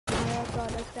Oh,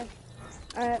 that's good.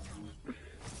 Alright.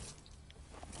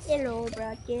 Hello,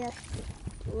 broadcast.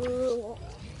 Ooh.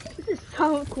 This is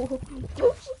so cool.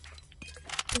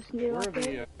 This new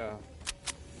update.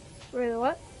 Where the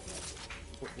what?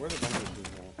 Where the vending machines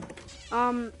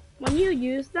at? When you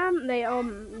use them,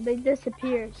 they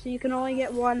disappear, so you can only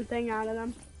get one thing out of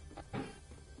them.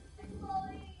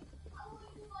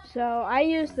 So I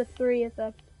used the 3 at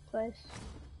the place.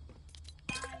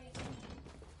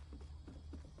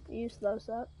 Use those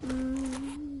up.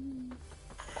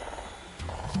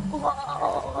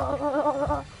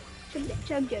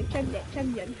 Chug jug.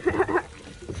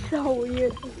 So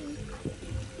weird.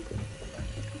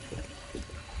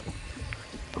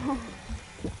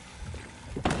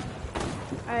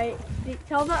 Alright,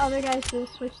 tell the other guys to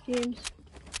switch teams.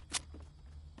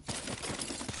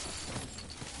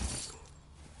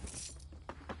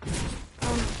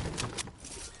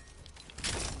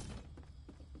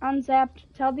 Unzapped,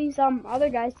 tell these other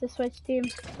guys to switch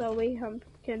teams so we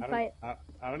can fight. I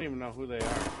don't even know who they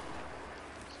are.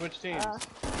 Switch teams.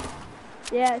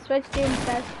 Yeah, switch teams,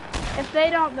 guys. If they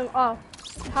don't, oh,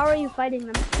 how are you fighting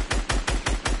them?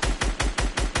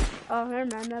 Oh, never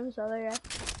mind, that was the other guy.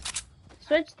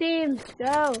 Switch teams,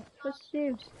 go! Switch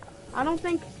teams. I don't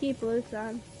think keep loose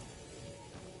on.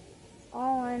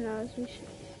 All I know is we should.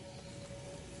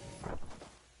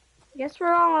 I guess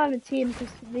we're all on a team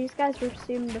because these guys were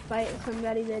seeming to fight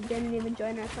somebody that didn't even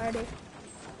join our party.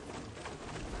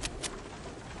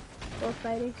 We're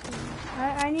fighting.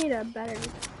 I need a better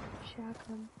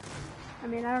shotgun. I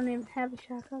mean, I don't even have a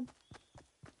shotgun.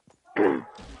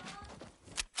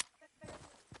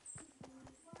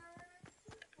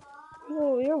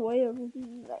 Oh, you're way over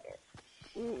there.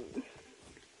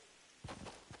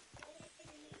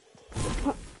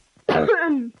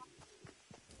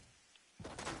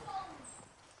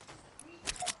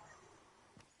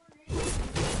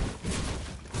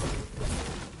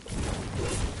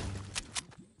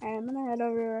 I'm gonna head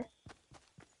over.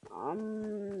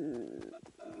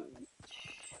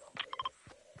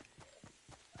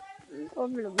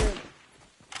 Over the road.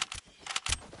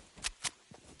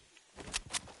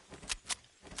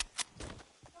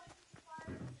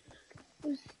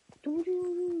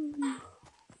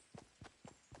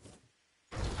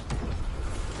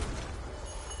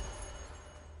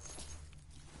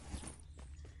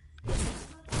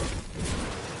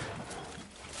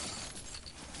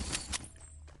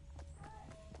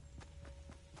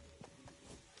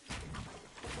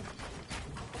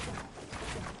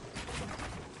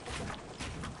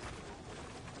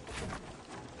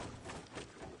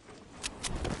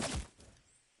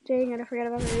 Dang it, I forgot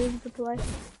about the room to play.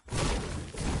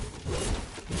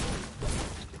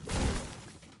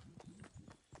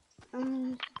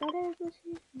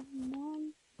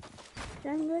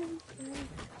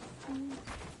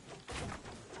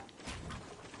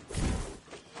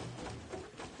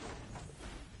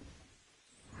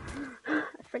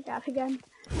 I forgot again.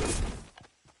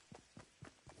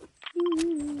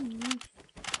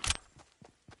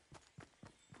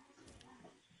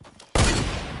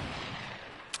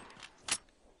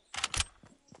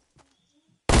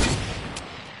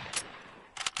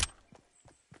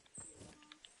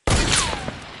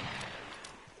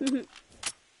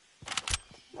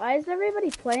 Why is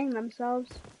everybody playing themselves?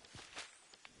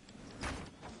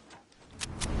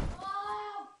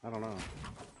 I don't know.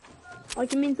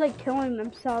 Like, it means like killing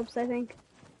themselves, I think.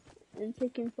 And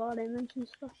taking fall damage and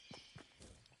stuff.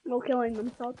 Well, killing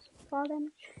themselves. Fall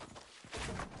damage.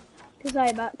 Because I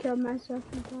about killed myself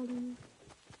in fall damage.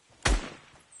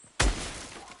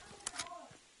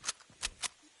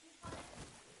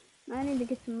 I need to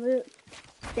get some loot.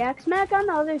 Jack's Mac on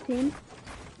the other team.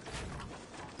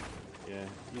 Yeah,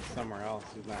 he's somewhere else.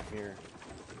 He's not here.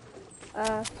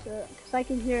 Cause I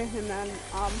can hear him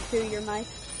on through your mic.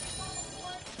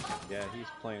 Yeah, he's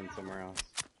playing somewhere else.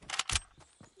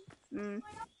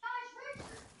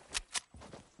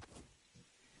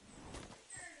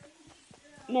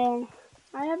 Man,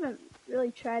 I haven't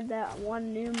really tried that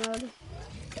one new mode.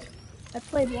 I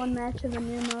played one match of the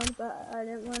new mode, but I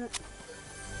didn't win it.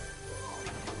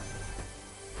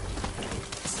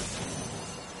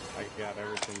 I got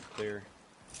everything clear.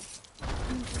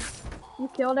 You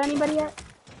killed anybody yet?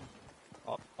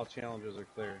 All challenges are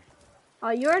clear. Oh,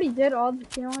 you already did all the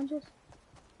challenges?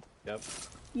 Yep.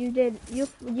 You did.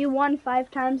 You won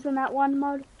 5 times in that one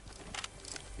mode?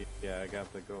 Yeah, I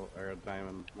got the gold or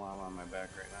diamond llama on my back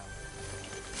right now.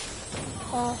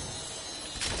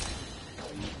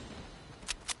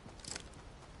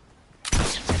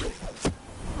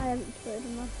 I haven't played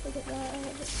enough to get that. I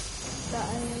haven't got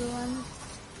any other ones.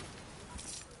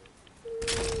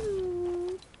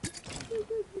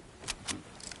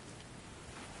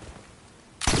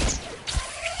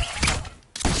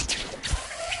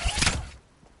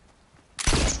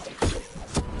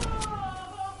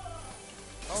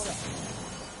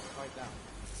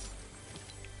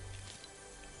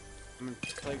 I'm in the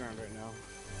playground right now.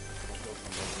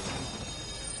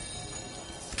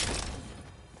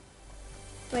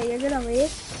 Wait, you're gonna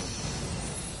leave?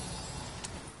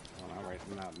 Well,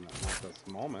 not this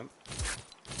moment.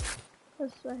 Yes,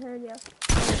 I heard you. I just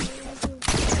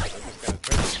got a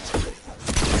treasure.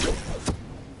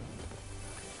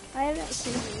 I haven't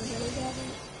seen anybody get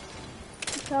it.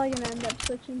 I'm probably gonna end up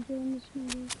switching teams.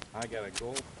 Maybe. I got a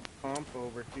gold pump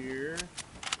over here.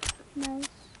 Nice.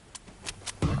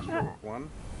 Extra one.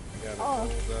 I got a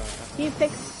gold, Can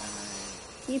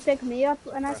you pick me up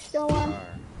an extra one? I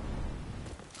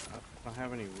don't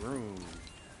have any room.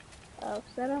 Oh,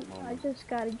 cause I just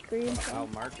got a green. I'll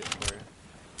mark it for you.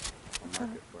 I'll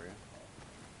mark it for you.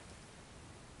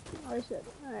 Oh, is it?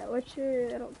 Alright, what's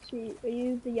your, I don't see, are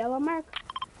you the yellow mark?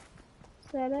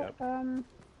 Is that it?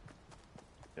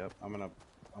 Yep, I'm gonna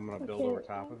build over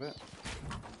top of it.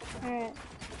 Alright.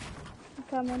 I'm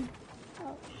coming.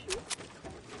 Oh, shoot.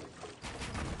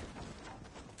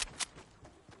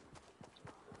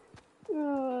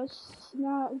 Oh, it's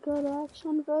not good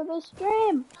action for the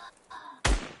stream.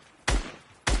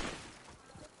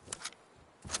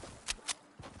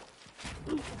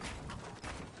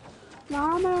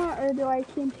 Llama, or do I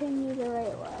continue the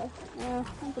right way? I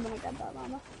think I'm gonna get that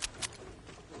llama.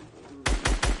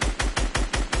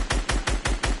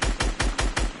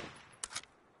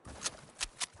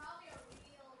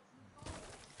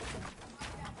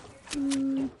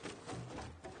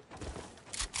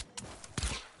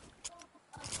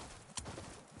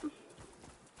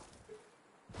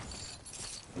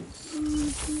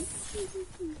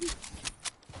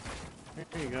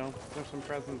 There you go. There's some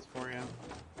presents for you.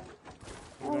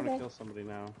 I'm gonna kill somebody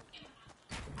now.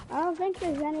 I don't think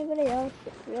there's anybody else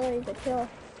really to kill.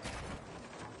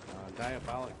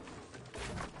 Diabolic.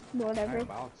 Whatever.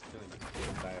 Diabolic's gonna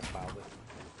kill Diabolic.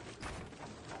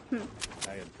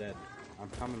 Dead. I'm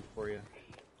coming for you.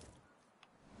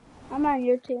 I'm on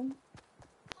your team.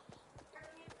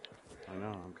 I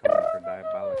know, I'm coming for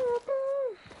Diabolic.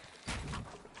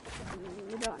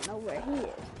 You don't know where he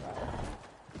is, bro.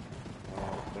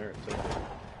 Oh, they're at Tilted.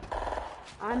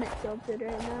 I'm at Tilted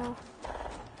right now.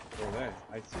 Where are they?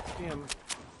 I see him.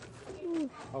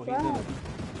 Oh, Wow.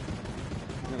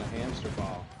 he's in a hamster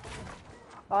ball.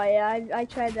 Oh yeah, I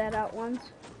tried that out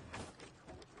once.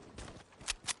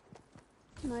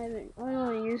 I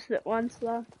only used it once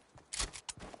though.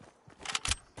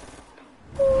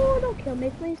 Oh, don't kill me,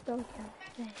 please don't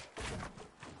kill me.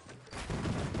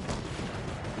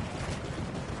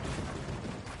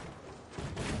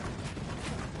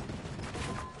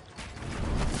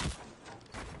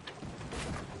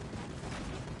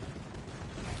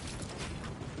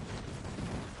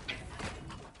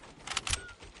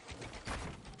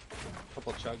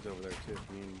 Couple chugs over there too if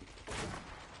you need.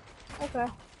 Okay.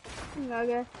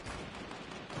 Okay.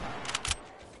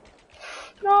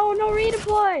 No, no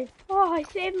redeploy! Oh, I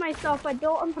saved myself. I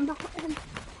built on the mountain.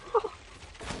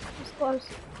 It's close.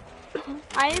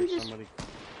 I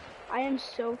am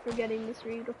so forgetting this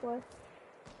redeploy.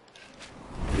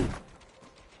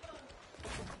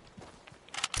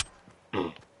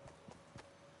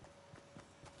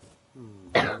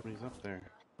 Somebody's up there.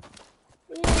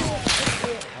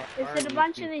 Is it a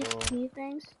bunch of these key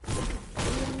things?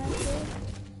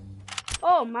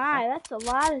 Oh my, that's a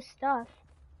lot of stuff.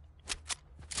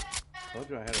 Told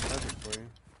you I had a present for you.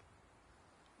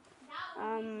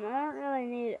 I don't really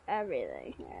need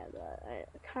everything.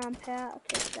 Compat, I'll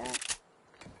take that.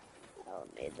 I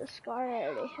don't need the scar, I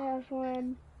already have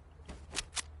one.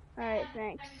 Alright,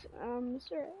 thanks.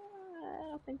 Sir, I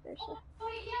don't think there's a...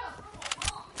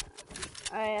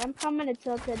 Alright, I'm coming to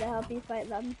Tilted to help you fight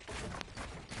them.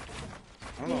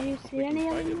 Did you see any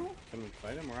of them? Can we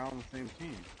fight them? We're all on the same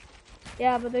team.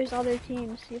 Yeah, but there's other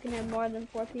teams. You can have more than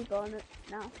 4 people in it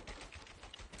now.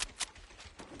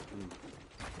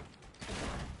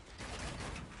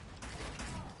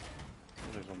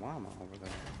 There's a llama over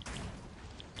there.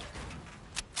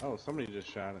 Oh, somebody just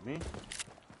shot at me.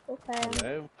 Okay.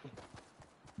 Hello.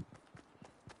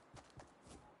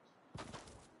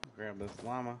 Grab this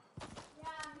llama.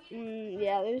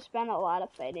 Yeah, there's been a lot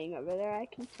of fighting over there, I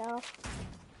can tell.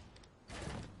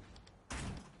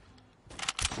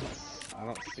 I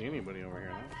don't see anybody over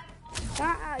here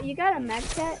now. You got a med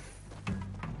kit?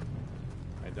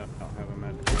 I don't have a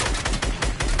med I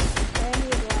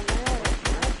need one.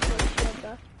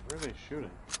 Where are they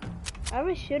shooting? I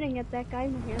was shooting at that guy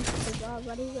in the hamster as well,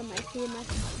 but he's on my team.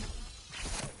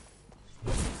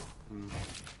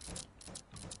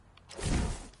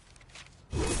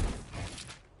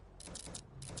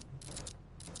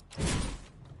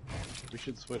 We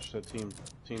should switch to team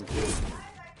 2.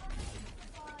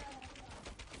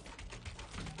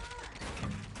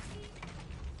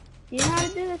 Do you know how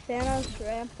to do the Thanos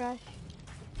ramp rush?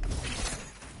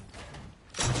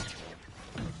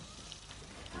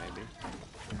 Maybe.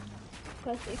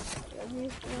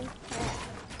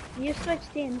 You switch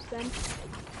teams then.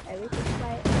 Okay, we can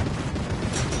fight.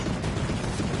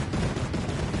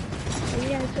 Are you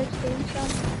gonna switch teams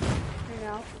then? Or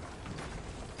no?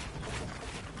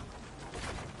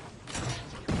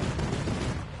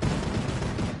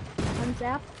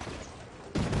 Unzap.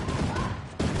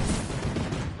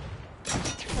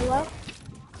 Hello?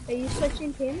 Are you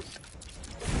switching teams?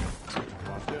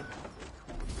 Want to?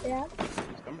 Yeah.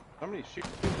 Somebody's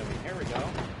shooting at me. Here we go.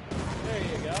 There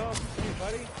you go. Hey,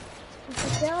 buddy. Did you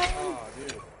kill him? Oh,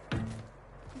 dude.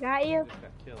 Got you? I just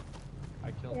got killed.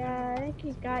 I killed him. Yeah, I think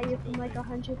he got you from like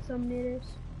 100 some meters.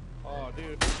 Oh,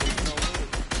 dude. There's no loot.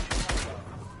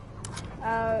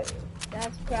 Oh,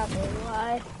 that's probably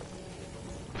why.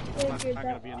 I'm not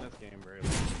gonna be in this game very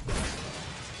long.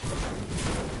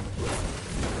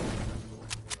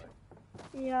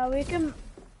 Yeah, we can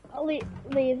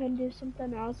leave and do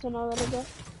something else in a little bit.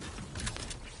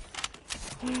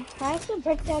 I can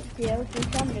protect you if you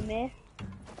come to me.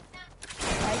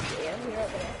 I see you. You're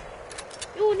over there.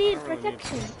 You need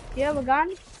protection. Do you have a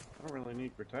gun? I don't really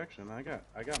need protection. I got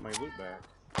my loot back.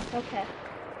 Okay.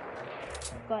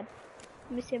 Good.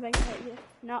 Let me see if I can hit you.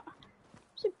 No. I'm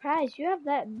surprised. You have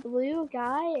that blue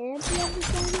guy and you have the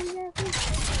gun in there.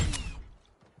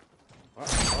 Well,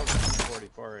 I'm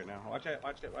 44 right now. Watch it.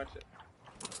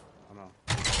 Oh no.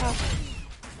 Oh.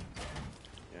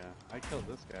 Yeah, I killed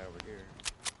this guy over here.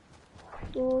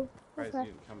 Cool. Surprised he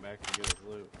didn't come back to get his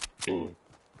loot.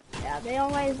 Yeah, they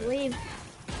always leave.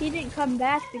 He didn't come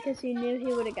back because he knew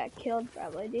he would have got killed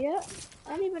probably. Do you?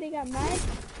 Anybody got mad?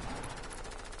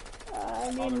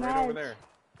 I need they're meds. right over there.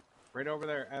 Right over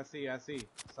there. SE.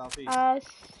 Southeast.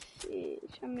 See.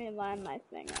 Let me line my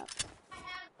thing up.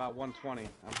 About 120.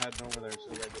 I'm heading over there as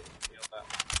soon as I get healed up.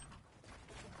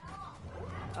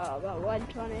 Oh, about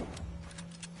 120.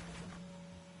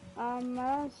 I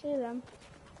don't see them.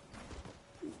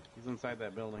 He's inside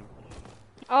that building.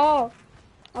 Oh!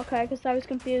 Okay, because I was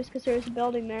confused because there was a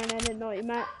building there and I didn't know what you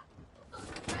meant.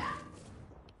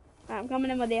 Alright, I'm coming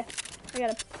in with you. I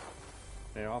got him.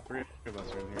 Hey, all three of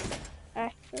us are in here.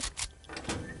 Alright.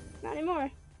 Not anymore.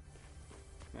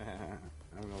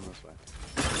 I'm going this way.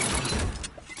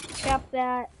 Chop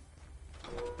that.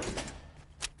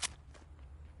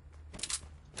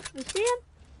 You see him?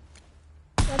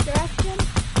 What direction?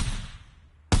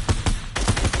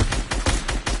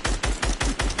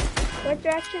 What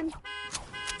direction?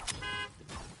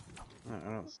 I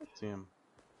don't see him.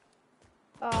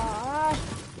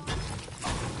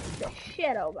 The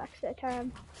shit out back that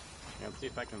time. Yeah, let's see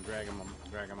if I can drag him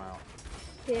out.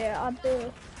 Yeah, I'll do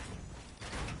it.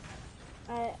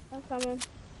 Alright, I'm coming.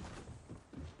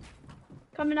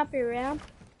 Coming up your ramp.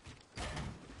 I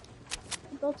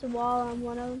built a wall on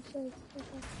one of them, so it's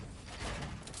okay.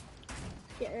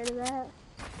 Get rid of that.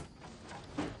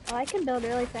 Oh, I can build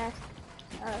really fast.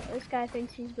 This guy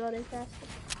thinks he's building faster.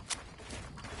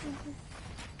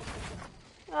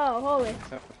 Oh, holy.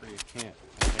 Except for you can't.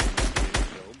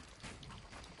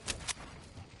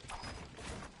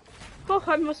 Oh,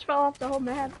 I almost fell off the whole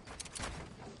map.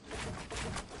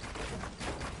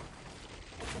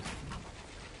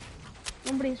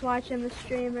 Nobody's watching the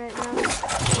stream right now.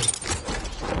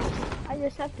 I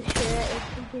just have to share it with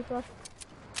some people.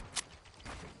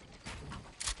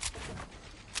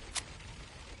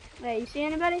 Hey, you see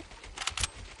anybody?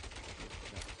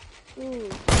 Ooh.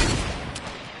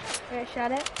 I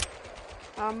shot it.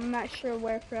 I'm not sure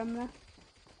where from though.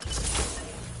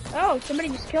 Oh, somebody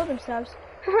just killed themselves.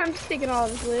 I'm just taking all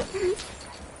of his loot.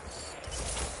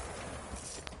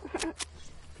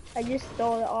 I just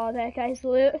stole all that guy's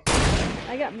loot.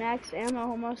 I got max ammo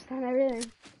almost on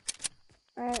everything.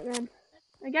 Alright then.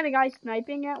 I got a guy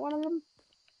sniping at one of them.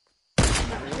 I'm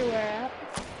not sure where at.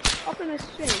 Up in the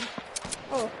stream.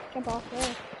 Oh, jump off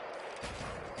there.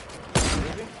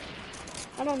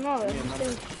 I don't know.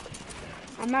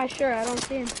 I'm not sure. I don't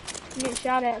see him. I'm getting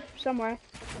shot at somewhere.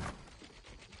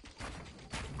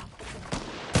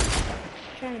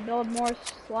 I'm trying to build more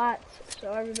slots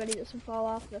so everybody doesn't fall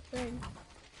off the thing.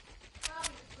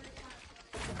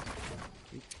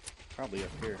 Probably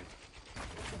up here.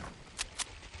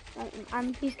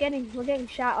 We're getting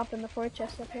shot up in the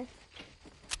fortress up here.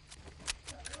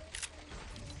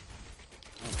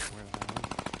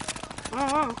 I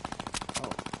don't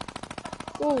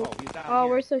know. Ooh. He's down Oh,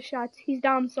 here. where's those shots? He's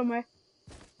down somewhere.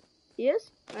 He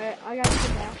is? Alright, I gotta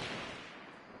get down.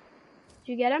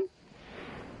 Did you get him?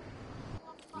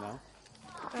 No.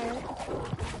 Alright.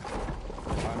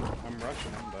 I'm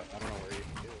rushing him, but I don't know where he is.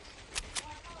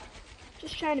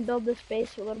 Just trying to build this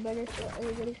base a little better so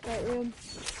everybody's got room.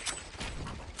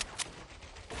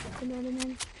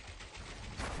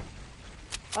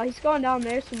 Oh, he's going down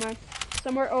there somewhere.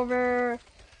 Somewhere over.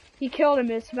 He killed him.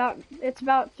 It's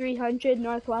about 300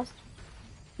 northwest.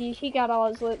 He got all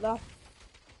his loot though.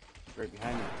 Right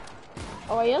behind me.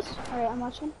 Oh, he is? Alright, I'm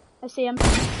watching. I see him.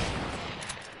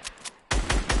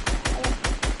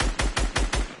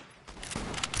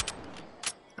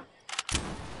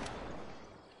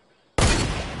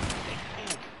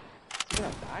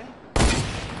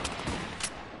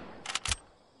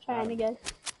 Trying to get.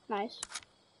 Nice.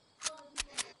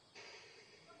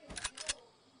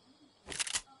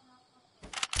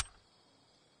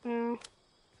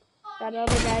 That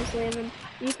other guy's leaving.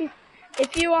 You can,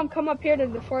 if you come up here to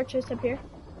the fortress up here,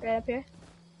 right up here.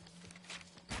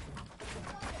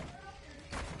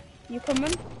 You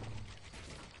coming?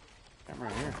 I'm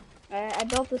right here. I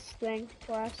built this thing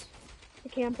for us to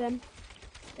camp in.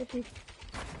 If you.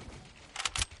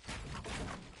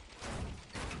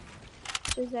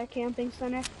 This is that camping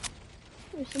center.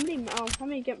 There's somebody. Oh, let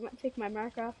me take my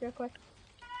marker off real quick.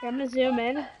 Okay, I'm gonna zoom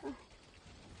in.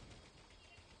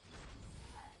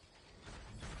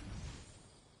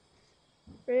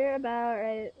 We're about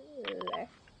right there.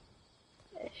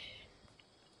 Ish.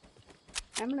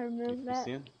 I'm gonna remove that.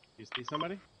 You see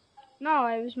somebody? No,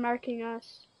 I was marking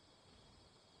us.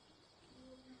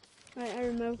 Right, I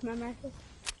removed my marker.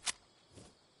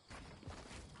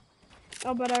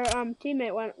 Oh, but our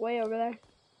teammate went way over there.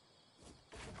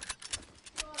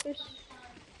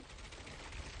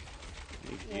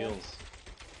 Need heals.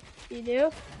 You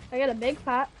do? I got a big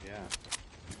pot. Yeah.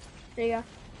 There you go.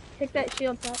 Take that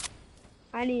shield pot.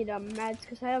 I need meds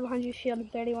because I have 100 shield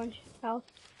and 31 health.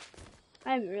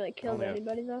 I haven't really killed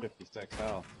anybody though. 56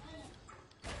 health.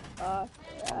 Yeah,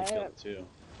 I killed 2.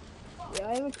 Yeah,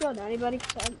 I haven't killed anybody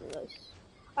because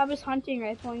I was hunting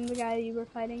rifling the guy you were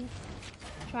fighting.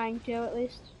 Trying to at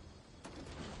least.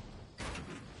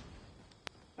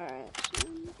 Alright. So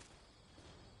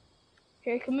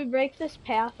here, can we break this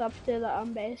path up to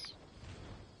the base?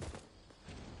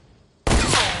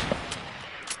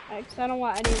 Alright, because I don't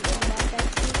want any of them back there.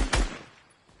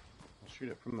 I'll shoot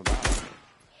it from the bottom.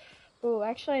 Oh,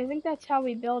 actually, I think that's how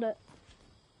we build it.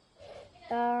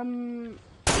 I'm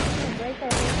gonna break our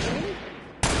whole thing.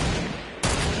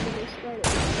 We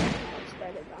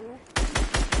started down there.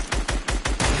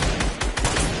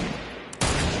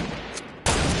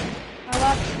 I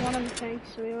lost one of the tanks,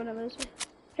 so we wouldn't lose it.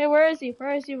 Hey, where is he?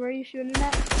 Where is he? Where are you shooting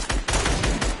at?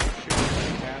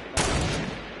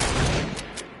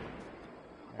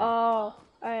 Oh,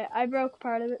 I broke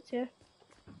part of it too.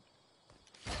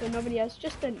 So nobody else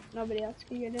can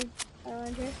get in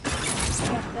around here.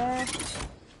 Got there.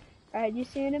 Alright, do you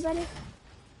see anybody?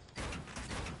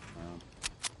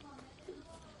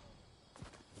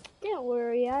 Don't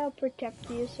worry, I'll protect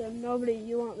you so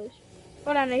you won't lose.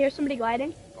 Hold on, I hear somebody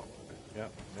gliding.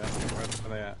 Yep, where are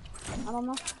they at? I don't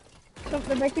know. So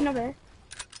they're breaking over there.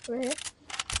 Over here.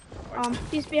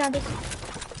 He's behind us.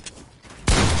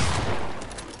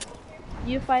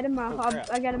 You fight him,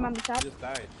 I got him on the top. He just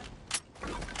died.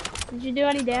 Did you do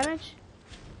any damage?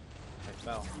 I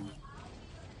fell.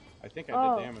 I think I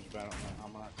did damage, but I don't know how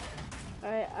much.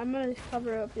 Alright, I'm gonna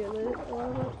cover up your loot a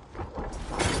little bit.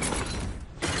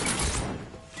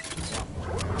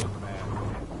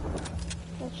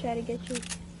 I'll try to get you.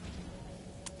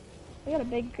 I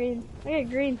got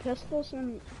green pistols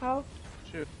and how?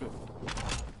 Shoot. Where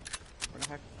the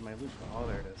heck is my loot? Oh,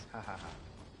 there it is. Ha ha ha.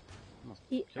 Almost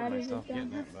killed myself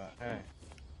getting it, but hey.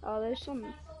 Oh, there's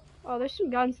some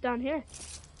guns down here.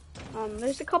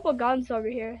 There's a couple guns over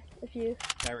here. If you.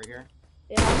 Guy right here.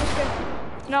 Yeah, I'm just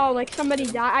gonna. No, like somebody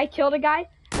died. I killed a guy.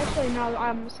 Actually, no.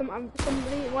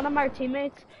 One of our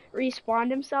teammates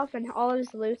respawned himself, and all of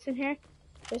his loot's in here.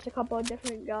 There's a couple of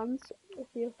different guns.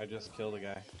 If you. I just killed a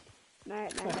guy.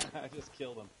 Alright, nice. I just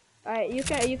killed him. Alright,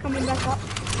 are you coming back up?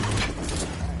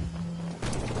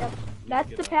 Yep.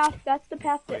 That's the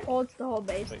path that holds the whole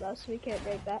base though, so we can't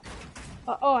break that.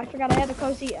 Oh, I forgot I had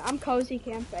I'm cozy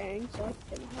camping, so it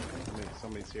didn't happen.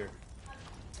 Somebody's here.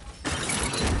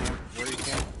 Where do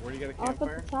you get a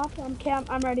campfire? Up at the top,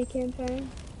 I'm already camping.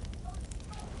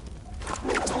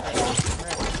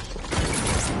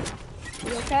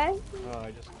 You okay? Oh,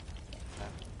 I just...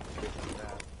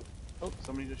 Oh,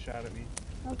 somebody just shot at me.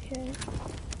 Okay.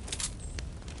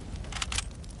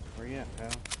 Where you at, pal?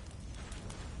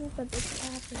 Look at this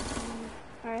top.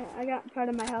 Alright, I got part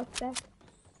of my health back.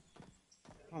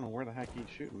 I don't know where the heck he's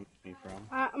shooting me from.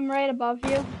 I'm right above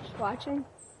you, just watching.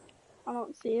 I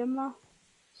don't see him though.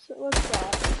 So what's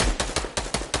that?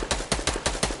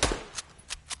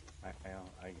 I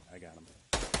got him.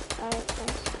 Alright.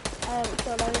 haven't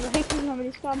killed anybody because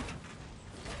nobody's come.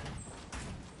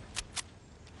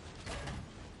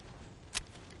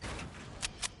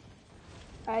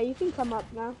 Alright, you can come up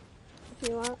now if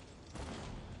you want.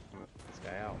 This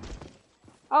guy out.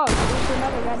 Oh, there's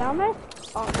another guy down there?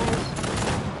 Oh,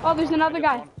 nice. Oh, there's another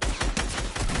guy.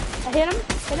 I hit him.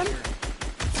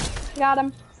 Got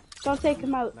him. Don't take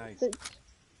him out. Nice.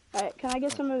 Alright, can I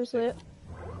get some of his loot?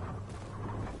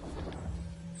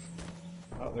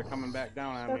 Oh, they're coming back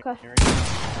down on Okay. me.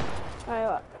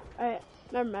 Alright,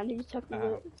 never mind, he just took the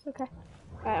loot. It's okay.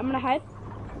 Alright, I'm gonna hide.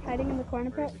 Hiding in the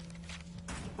corner pit.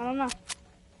 I don't know.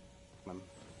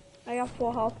 I got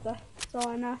full health though. That's all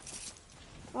I know.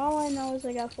 All I know is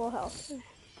I got full health.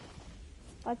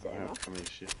 That's it.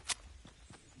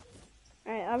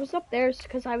 Alright, I was up there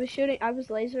because I was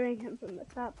lasering him from the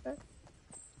top there.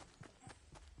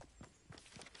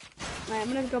 Alright,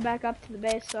 I'm gonna go back up to the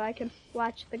base so I can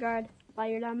watch the guard while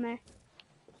you're down there.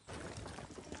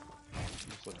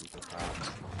 Just looking for props.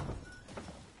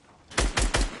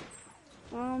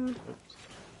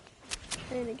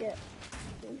 Trying to get.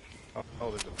 Oh,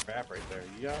 there's a trap right there.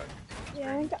 You got it?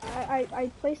 Yeah, I think I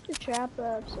placed the trap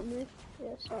somewhere.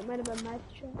 Yeah, so it might have been my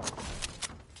trap.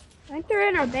 I think they're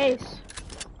in our base.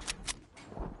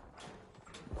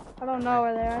 I don't know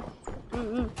where they are.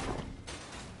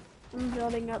 I'm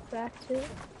building up back to it.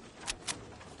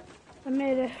 I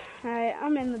made it. Alright,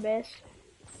 I'm in the base.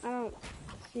 I don't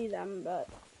see them, but.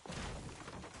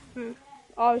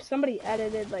 Oh, somebody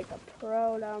edited like a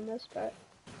pro down this part.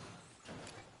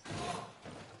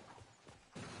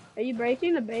 Are you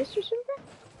breaking the base or something?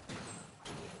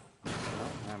 No,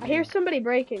 I hear somebody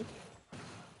breaking.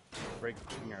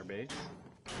 Breaking our base?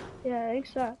 Yeah, I think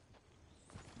so. Are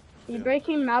you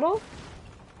breaking metal?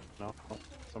 No,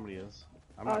 somebody is.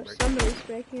 Somebody's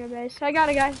breaking our base. I got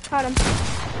a guy. Caught him.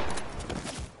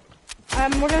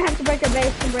 We're gonna have to break our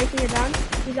base. I'm breaking it down.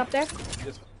 He's up there.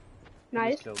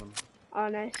 Nice. Just killed him. Oh,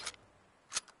 nice.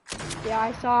 Yeah,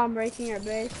 I saw him breaking our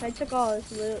base. I took all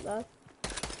his loot though.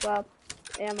 Well,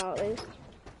 ammo at least.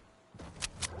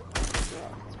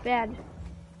 It's bad.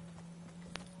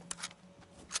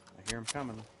 I hear him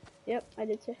coming. Yep, I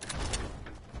did too.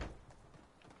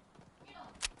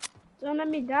 Don't let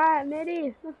me die,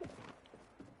 Mitty.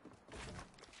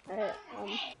 Alright,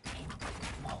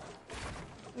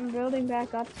 I'm building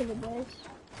back up to the base.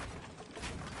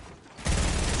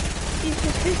 He's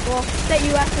just people. Is that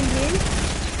you SMG?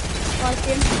 Oh, I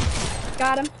see him.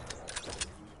 Got him.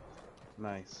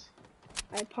 Nice.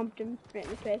 I pumped him right in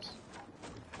the face.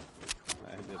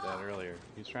 I did that earlier.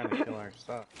 He's trying to kill our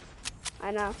stuff.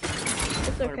 I know.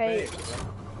 It's okay.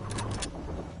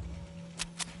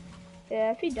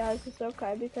 Yeah, if he does, it's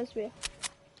okay because we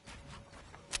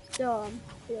still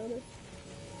be able to.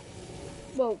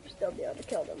 We'll still be able to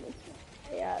kill them.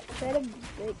 Yeah, try to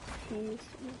make peace.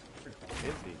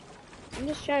 I'm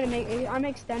just trying to make. I'm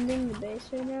extending the base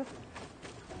right now.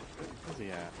 Where's he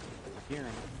at? I hear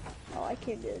him. Oh, I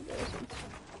can't do the distance.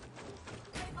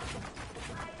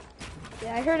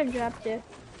 Yeah, I heard him drop too.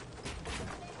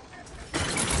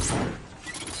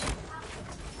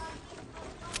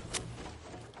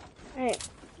 Hey,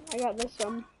 I got this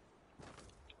one.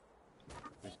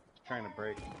 He's trying to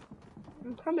break.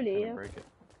 I'm coming to you. Break it.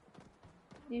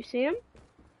 Do you see him?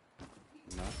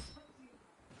 No.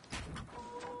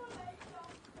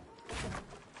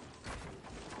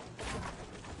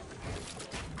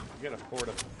 You gotta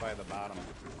fortify the bottom.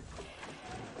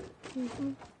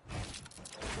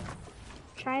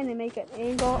 Trying to make an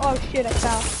angle. Oh shit, I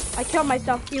fell. I killed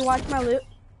myself. Can you watch my loot?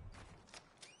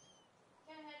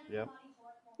 Yep.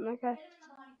 Okay.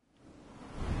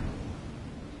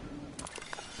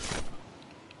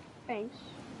 Thanks.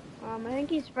 I think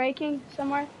he's breaking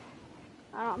somewhere.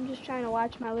 I'm just trying to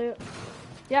watch my loot.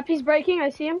 Yep, he's breaking. I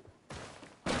see him.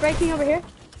 He's breaking over here.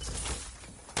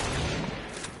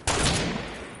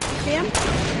 See him?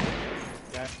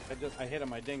 Yeah, I hit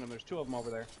him. I dinged him. There's two of them over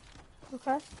there.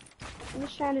 Okay. I'm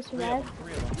just trying to survive.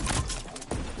 Three of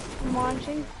them. I'm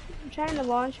launching. I'm trying to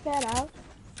launch pad out.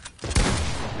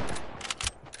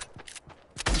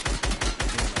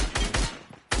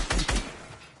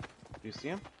 Do you see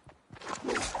him?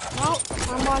 No,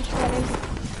 I'm launch padding.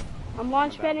 I'm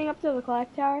launch padding up to the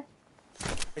clock tower.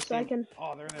 So I can.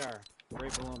 Oh, there they are.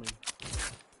 Right below me.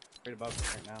 Right above me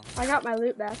right now. I got my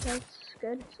loot back. That's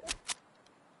good. So.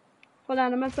 Hold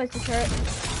on, I'm gonna place the turret.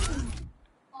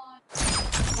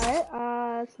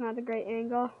 Alright, it's not a great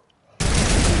angle.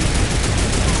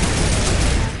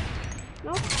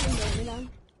 Nope, I'm bringing me down.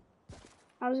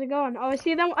 How's it going? Oh, I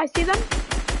see them. I see them.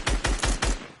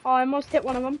 Oh, I almost hit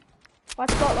one of them. Watch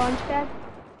that launch pad.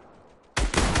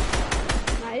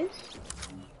 Nice.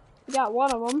 We got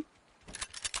one of them.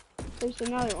 There's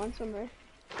another one somewhere.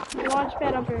 The launch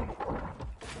pad up here.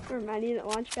 Never mind, need a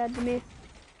launch pad to me.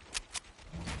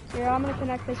 Here, I'm gonna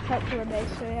connect this pet to our base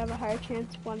so we have a higher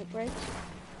chance when it breaks.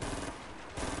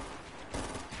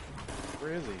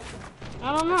 Where is he?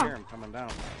 I don't know. I hear him coming down.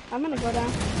 I'm gonna go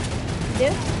down. You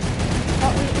did?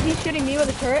 Oh, he's shooting me with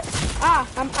a turret. Ah,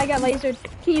 I got lasered.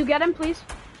 Can you get him, please?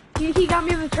 He got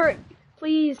me with a turret.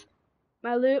 Please.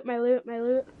 My loot, my loot, my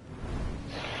loot.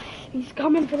 He's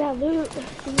coming for that loot.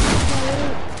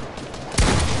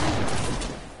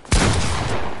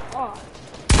 Oh.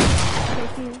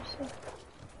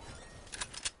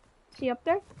 Is he up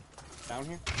there? Down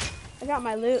here? I got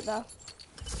my loot though.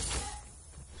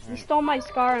 He stole my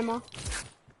scar ammo.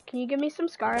 Can you give me some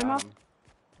scar ammo?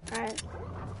 Alright.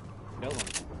 Kill him.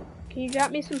 Can you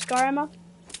drop me some scar ammo?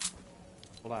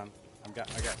 Hold on. I got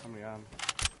somebody on.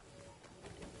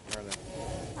 Where are they?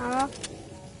 I don't know.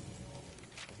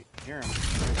 Hear him.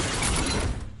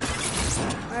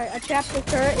 Alright, I trapped the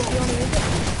turret if you want to use it.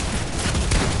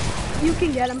 You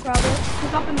can get him probably.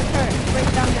 He's up in the turret. He's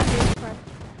right down that base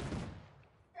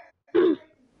part.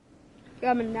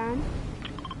 Coming down.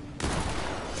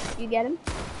 You get him?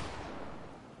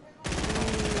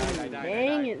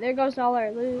 Dang it, there goes all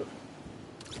our loot.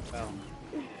 Oh.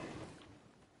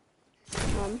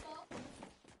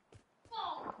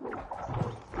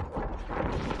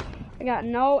 I got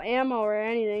no ammo or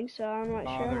anything, so I'm not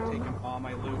sure They're how. taking all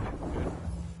my loot. Good.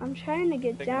 I'm trying to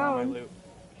get Taking all my down. loot.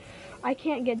 I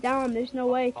can't get down, there's no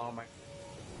way. All my...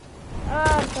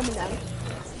 I'm coming down.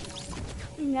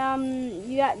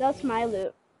 That's my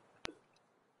loot.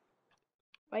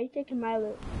 Why are you taking my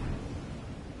loot?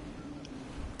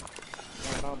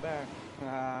 Right all back.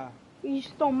 You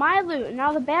stole my loot, and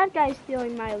now the bad guy's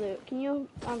stealing my loot. Can you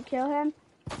kill him?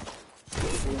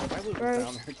 My loot was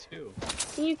down there too.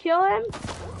 Can you kill him?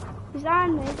 He's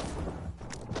on me.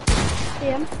 See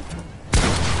him?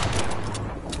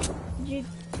 Did you?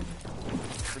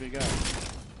 Where'd he go?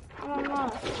 I don't know.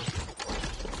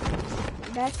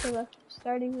 Back to the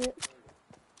starting loot.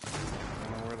 I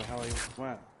don't know where the hell he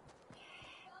went.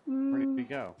 Where did he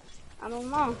go? I don't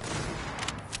know.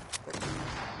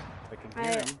 I can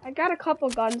hear him. I got a couple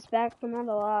guns back, but not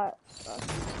a lot. So.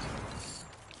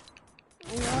 I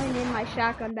only need my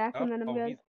shotgun back, and then I'm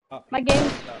good. My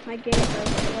game's like a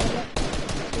little bit.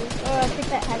 Oh, I take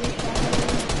that heavy shotgun.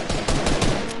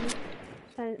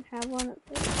 I didn't have one up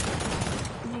there.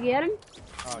 Did you get him?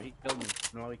 Oh, he killed me.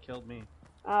 No, he killed me.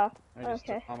 Oh, I just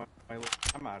okay. took all my loot.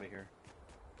 I'm out of here.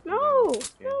 No,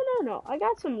 no. I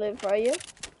got some loot for you.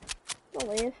 Don't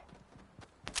leave.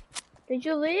 Did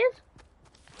you leave?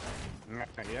 Not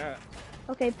yet.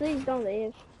 Okay, please don't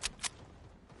leave.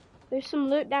 There's some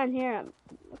loot down here.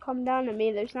 Come down to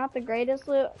me. There's not the greatest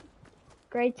loot.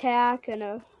 Gray tack and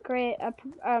a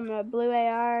blue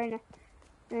AR and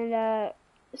a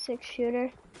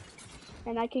 6-shooter.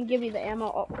 And I can give you the ammo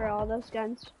up for all those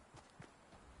guns.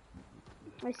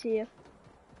 I see you.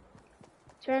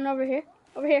 Turn over here.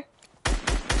 Over here.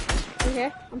 Over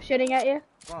here. I'm shooting at you.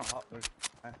 Come on,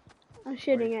 I'm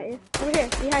shooting at you. Over here,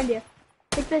 behind you.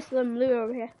 Take this some loot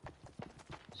over here.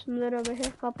 Some loot over here.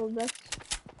 A couple of bits.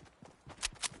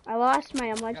 I lost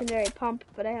my legendary pump,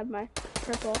 but I have my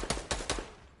purple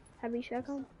heavy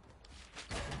shotgun.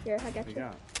 Here, I got you.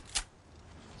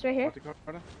 It's right here.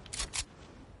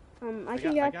 I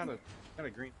got a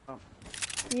green pump.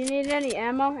 You need any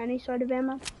ammo? Any sort of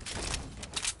ammo?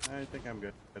 I think I'm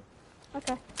good.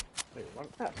 Okay. Wait, what?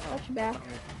 Watch your back.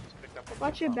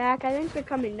 Watch your back. I think they're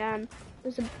coming down.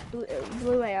 There's a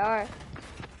blue AR.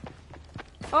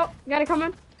 Oh, gotta come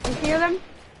in. I hear them.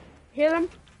 Hear them.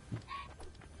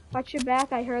 Watch your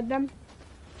back. I heard them.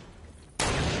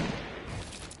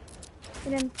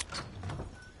 Get in.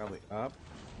 Probably up.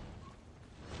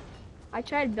 I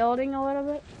tried building a little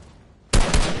bit.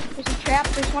 There's a trap.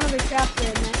 There's one of the traps there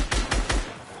in there.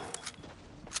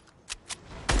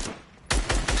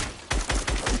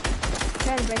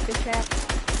 Trying to break the trap.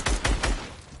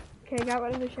 Okay, I got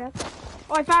rid of the trap.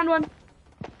 Oh, I found one.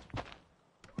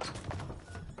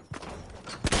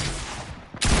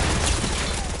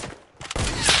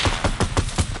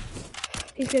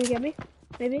 He's gonna get me.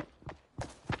 Maybe.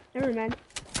 Never mind.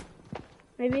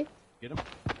 Maybe. Get him.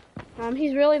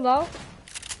 He's really low.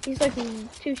 He's like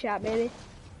 2-shot, baby.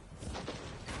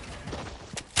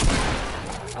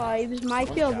 Oh, he was my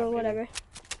kill, but whatever.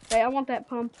 Wait, I want that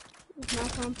pump. It's my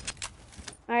pump.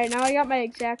 Alright, now I got my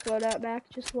exact loadout back.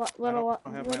 Just little. I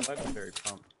don't have my legendary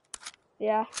pump.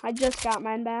 Yeah, I just got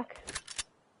mine back.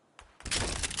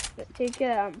 But take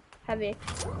it heavy.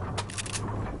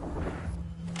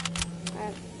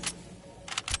 Alright.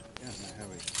 Yeah, my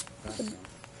heavy.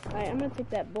 Alright, I'm gonna take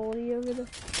that bully over there.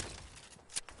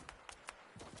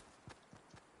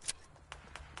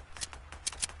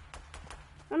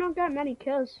 don't got many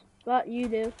kills, but you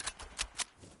do.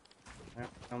 I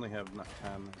only have not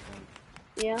 10, I think.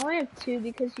 Yeah, I only have 2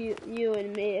 because you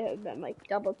and me have been like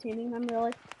double teaming them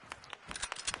really.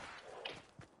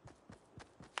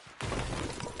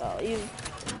 Well, you.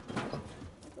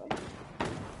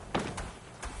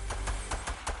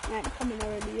 I'm coming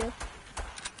over to you.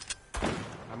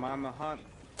 I'm on the hunt.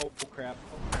 Oh crap!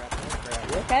 Oh crap! Oh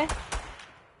crap! You okay?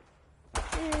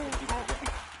 Yeah.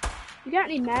 You got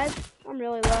any meds? I'm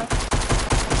really low.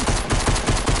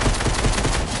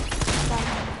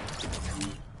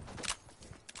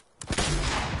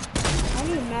 I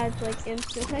need meds like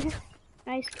instantly.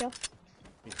 Nice kill.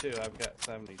 Me too. I've got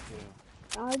 72.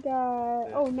 I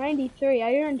got 93.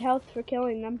 I earned health for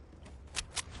killing them.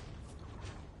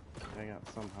 I got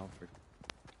some health for.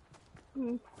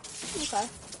 Okay.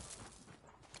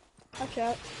 Watch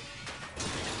out.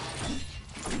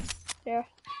 There.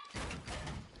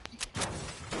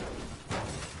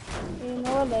 You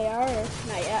know where they are? Or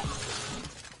not yet.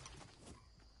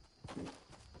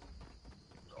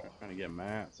 I'm trying to get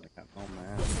mats. I got no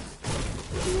mats.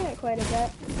 You got quite a bit.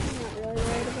 I'm not really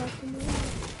worried about them.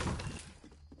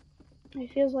 It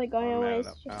feels like I always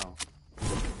just. I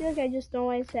feel like I just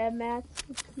always have mats.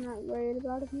 I'm not worried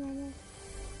about them no more.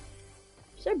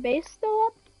 Is their base still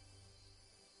up?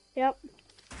 Yep.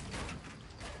 I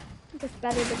think it's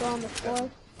better to go on the floor.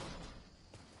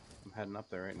 I'm heading up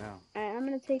there right now. Alright, I'm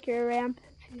gonna take your ramp.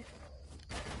 Okay.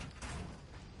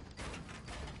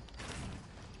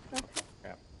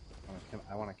 Crap.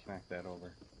 I want to connect that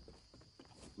over.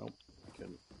 Nope, I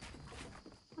couldn't.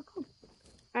 Oh, cool.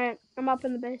 Alright, I'm up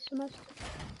in the base so much.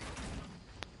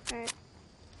 Alright.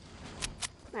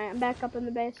 Alright, I'm back up in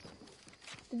the base.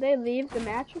 Did they leave the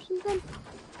match or something?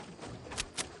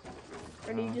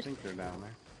 Or do you just... I think they're down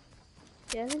there.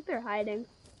 Yeah, I think they're hiding.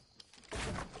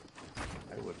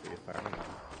 I would be if I were them.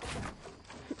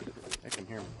 I can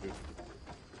hear them too.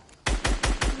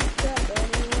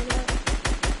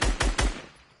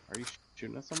 Are you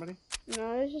shooting at somebody?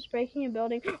 No, they're just breaking a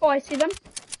building. Oh, I see them.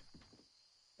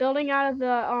 Building out of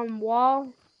the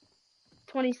wall.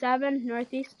 27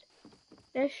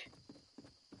 northeast-ish.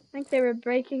 I think they were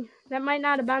breaking. That might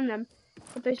not have been them,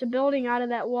 but there's a building out of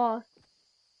that wall.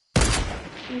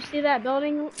 You see that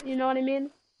building? You know what I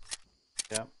mean?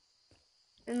 Yeah.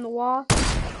 In the wall.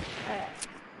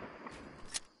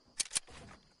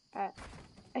 I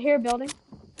hear a building.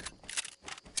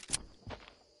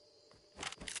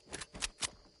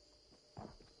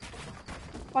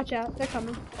 Watch out, they're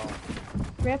coming. Oh.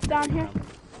 Rift down here.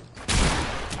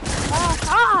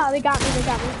 Ah, they got me.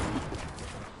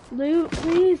 Loot,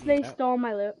 please. They stole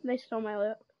my loot. They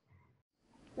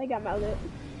got my loot.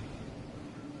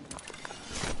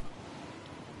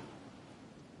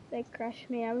 They crushed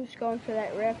me. I was going for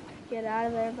that rift to get out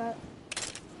of there, but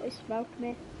they smoked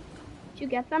me. Did you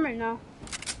get them or no?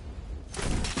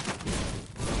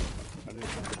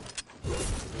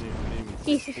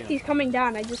 He's coming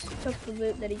down. I just took the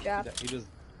loot that he dropped. He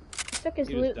took his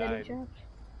loot that he dropped.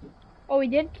 Oh, he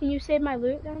did? Can you save my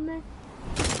loot down there?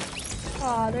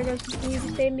 Oh, there goes. Can you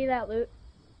save me that loot?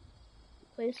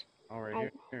 Please. All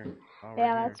right, here.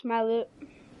 Yeah, that's my loot.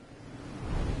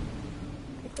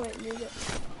 I couldn't use it.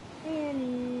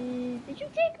 Annie, did you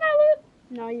take my loot?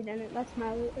 No, you didn't. That's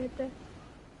my loot right there.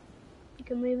 You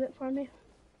can leave it for me.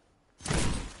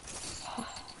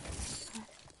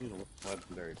 Need a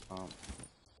legendary pump.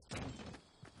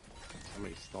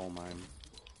 Somebody stole mine.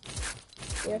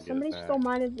 Yeah, somebody stole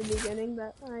mine at the beginning,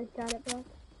 but I got it back.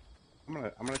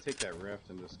 I'm gonna take that rift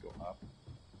and just go up.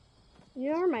 You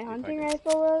know where my hunting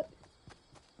rifle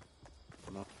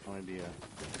is? No idea.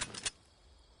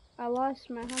 I lost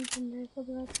my hunting rifle,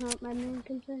 but that's not my main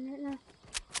concern right now.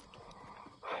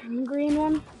 Green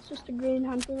one. It's just a green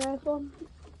hunting rifle.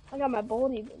 I got my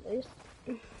boldy at least.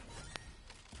 Let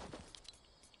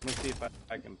me see if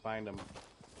I can find them.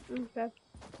 Okay.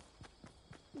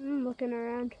 I'm looking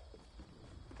around.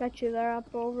 Bet you they're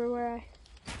up over where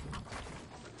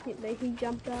he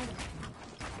jumped off.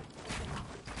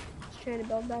 Just trying to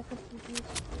build back up.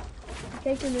 I'm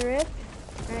taking the rift.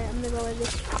 Alright, I'm gonna go with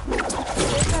this.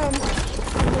 Here it comes.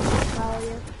 Follow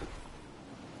you.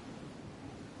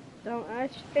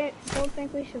 Don't think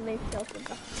we should leave tilted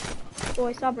though. Oh,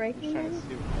 I saw breaking. I'm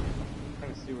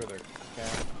trying to see where they're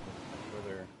camped.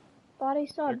 Thought I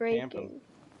saw breaking. Camping.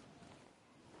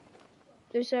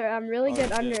 There's a really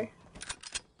good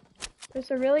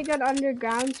There's a really good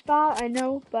underground spot, I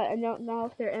know, but I don't know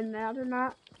if they're in that or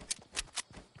not.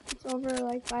 It's over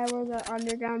like by where the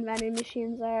underground vending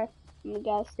machines are, in the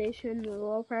gas station, the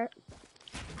low part.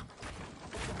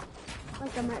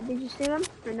 Like did you see them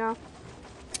or no?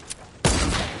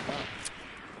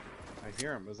 I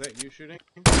hear him. Was that you shooting?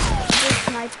 Just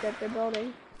sniped at the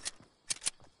building.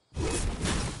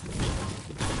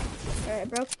 Alright, I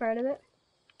broke part of it.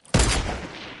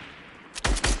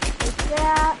 Take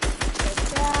that. Take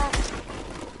that.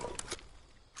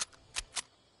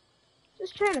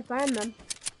 Just trying to find them.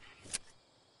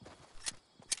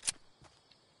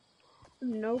 I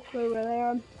have no clue where they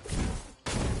are.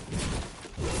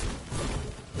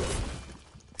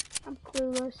 I'm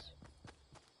clueless.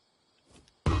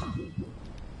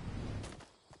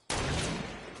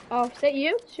 Oh, is that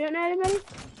you shooting at anybody?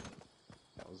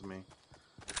 That was me.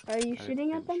 Are you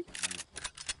shooting at them?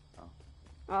 Oh.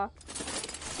 Oh.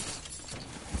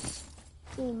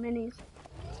 Ooh, minis.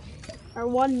 Or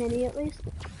one mini at least.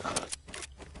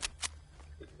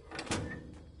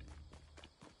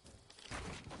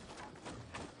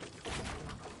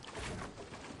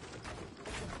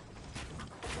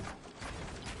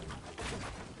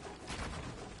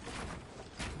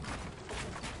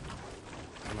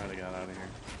 They might have got out of here.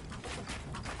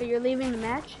 But you're leaving the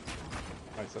match?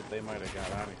 I said they might have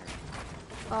got out of here.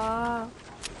 Oh.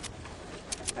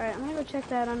 Alright, I'm gonna go check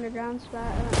that underground spot.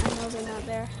 I know they're not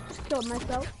there. Just killed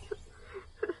myself.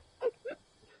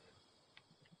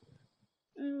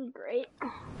 Great.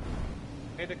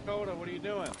 Hey Dakota, what are you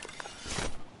doing?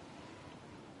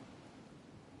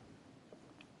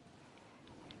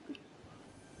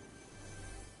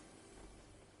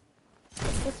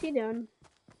 What's he doing?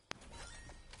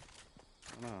 I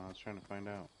don't know, I was trying to find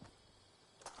out.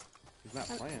 He's not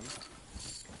playing.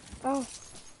 Oh.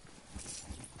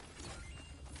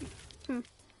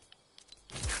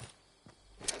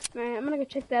 Alright, I'm gonna go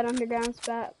check that underground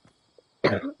spot.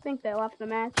 I think they left the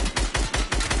match.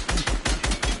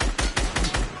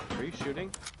 Are you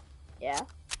shooting? Yeah.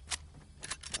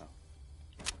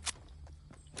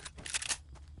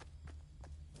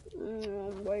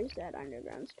 Oh. Where's that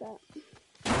underground spot?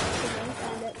 I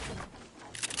find it.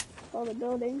 Oh, the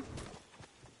building.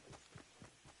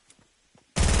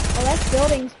 Oh, that's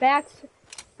buildings back.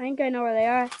 I think I know where they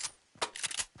are.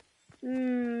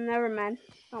 Never mind.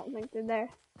 I don't think they're there.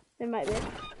 They might be. Alright,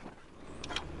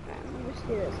 let me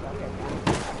see this underground.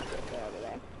 They're over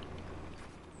there.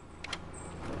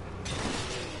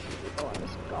 Go on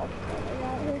this golf cart I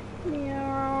got here.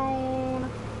 Meow.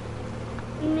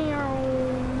 Meow.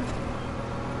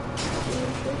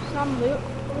 There's some loot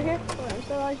over here. Oh, there's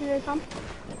a legendary pump.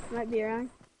 Might be around.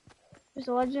 There's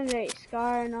a legendary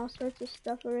scar and all sorts of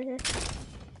stuff over here.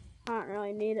 I don't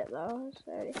really need it though. It's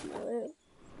already my loot.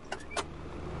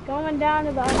 Going down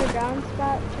to the underground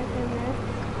spot, checking there.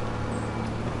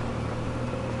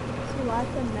 See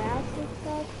lots of maps and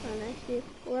stuff, and I see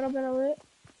a little bit of loot.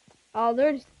 Oh,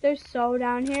 they're so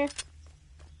down here.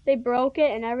 They broke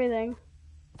it and everything.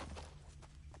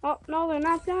 Oh no, they're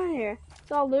not down here.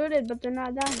 It's all looted, but they're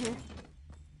not down here.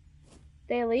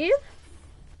 They leave?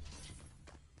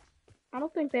 I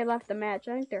don't think they left the match.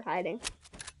 I think they're hiding.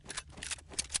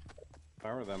 If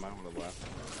I were them, I would have left.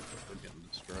 They're getting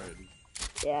destroyed.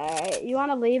 Yeah, alright. You want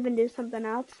to leave and do something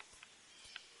else?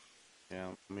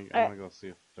 Yeah, I'm gonna go see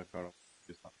if Dakota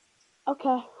do something.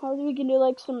 Okay, or we can do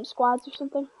like some squads or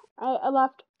something. I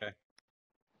left. Okay.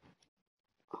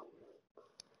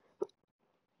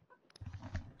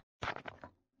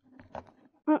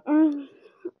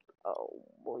 Oh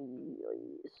boy,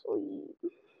 sweet.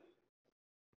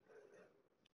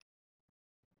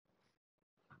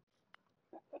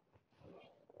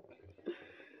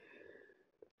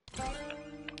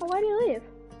 Oh, why do you leave?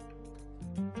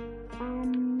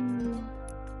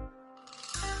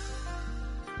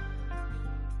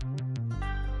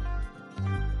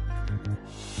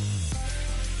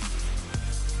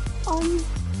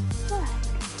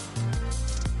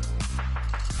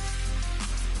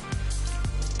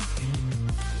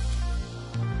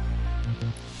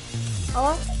 What?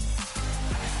 Hello?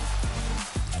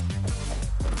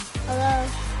 Hello?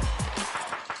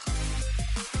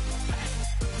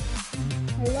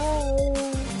 Hello?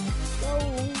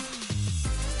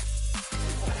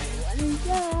 What's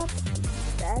up?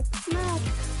 That's Matt.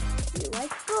 You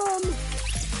like home?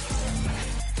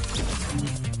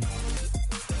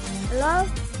 Hello?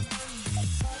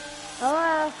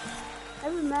 Hello?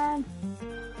 Every man.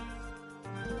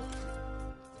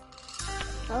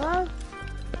 Hello?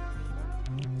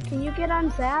 Can you get on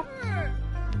Zap?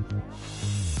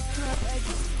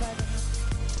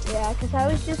 Yeah, because I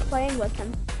was just playing with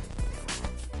him.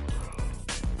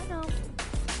 I know.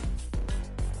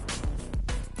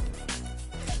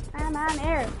 I'm on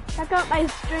air. Check out my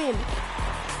stream.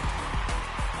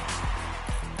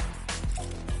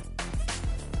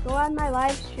 Go on my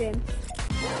live stream.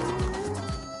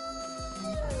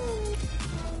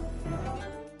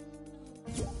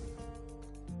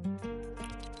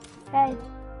 Hey,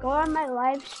 go on my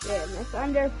live stream. It's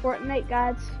under Fortnite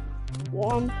Gods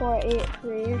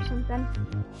 1483 or something.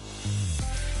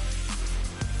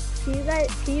 Can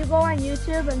you go on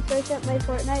YouTube and search up my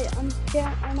Fortnite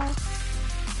channel?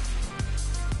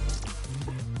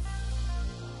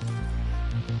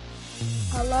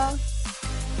 Hello?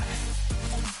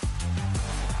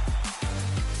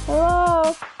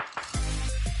 Hello?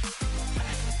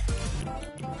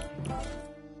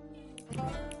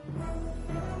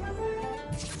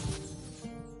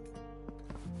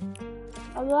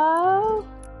 Hello?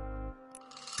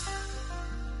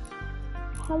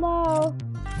 Hello?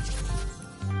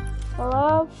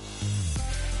 Hello?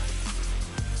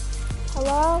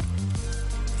 Hello?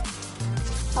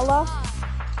 Hello?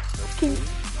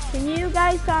 Can you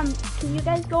guys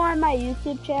go on my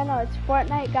YouTube channel? It's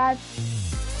Fortnite Gods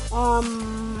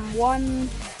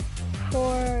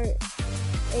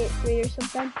 1483 or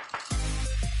something.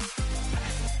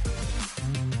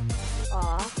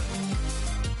 Aw.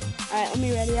 Alright, let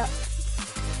me ready up.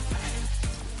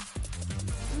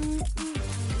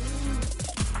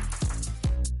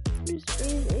 It's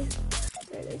easy.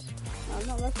 There it is. Oh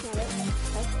no, that's not it.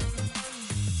 That's it.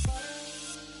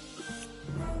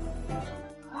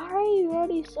 Why are you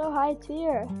already so high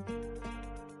tier?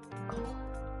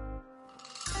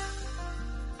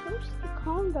 Where's the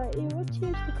conga? What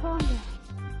tier's the conga?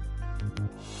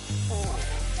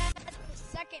 That's the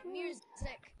second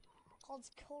music called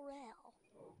Corral.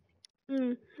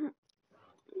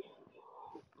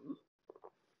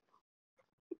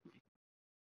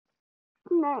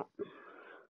 No.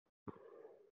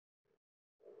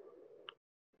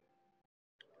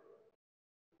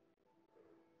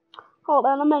 Hold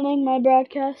on, I'm ending my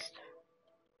broadcast.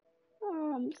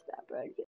 Stop broadcast.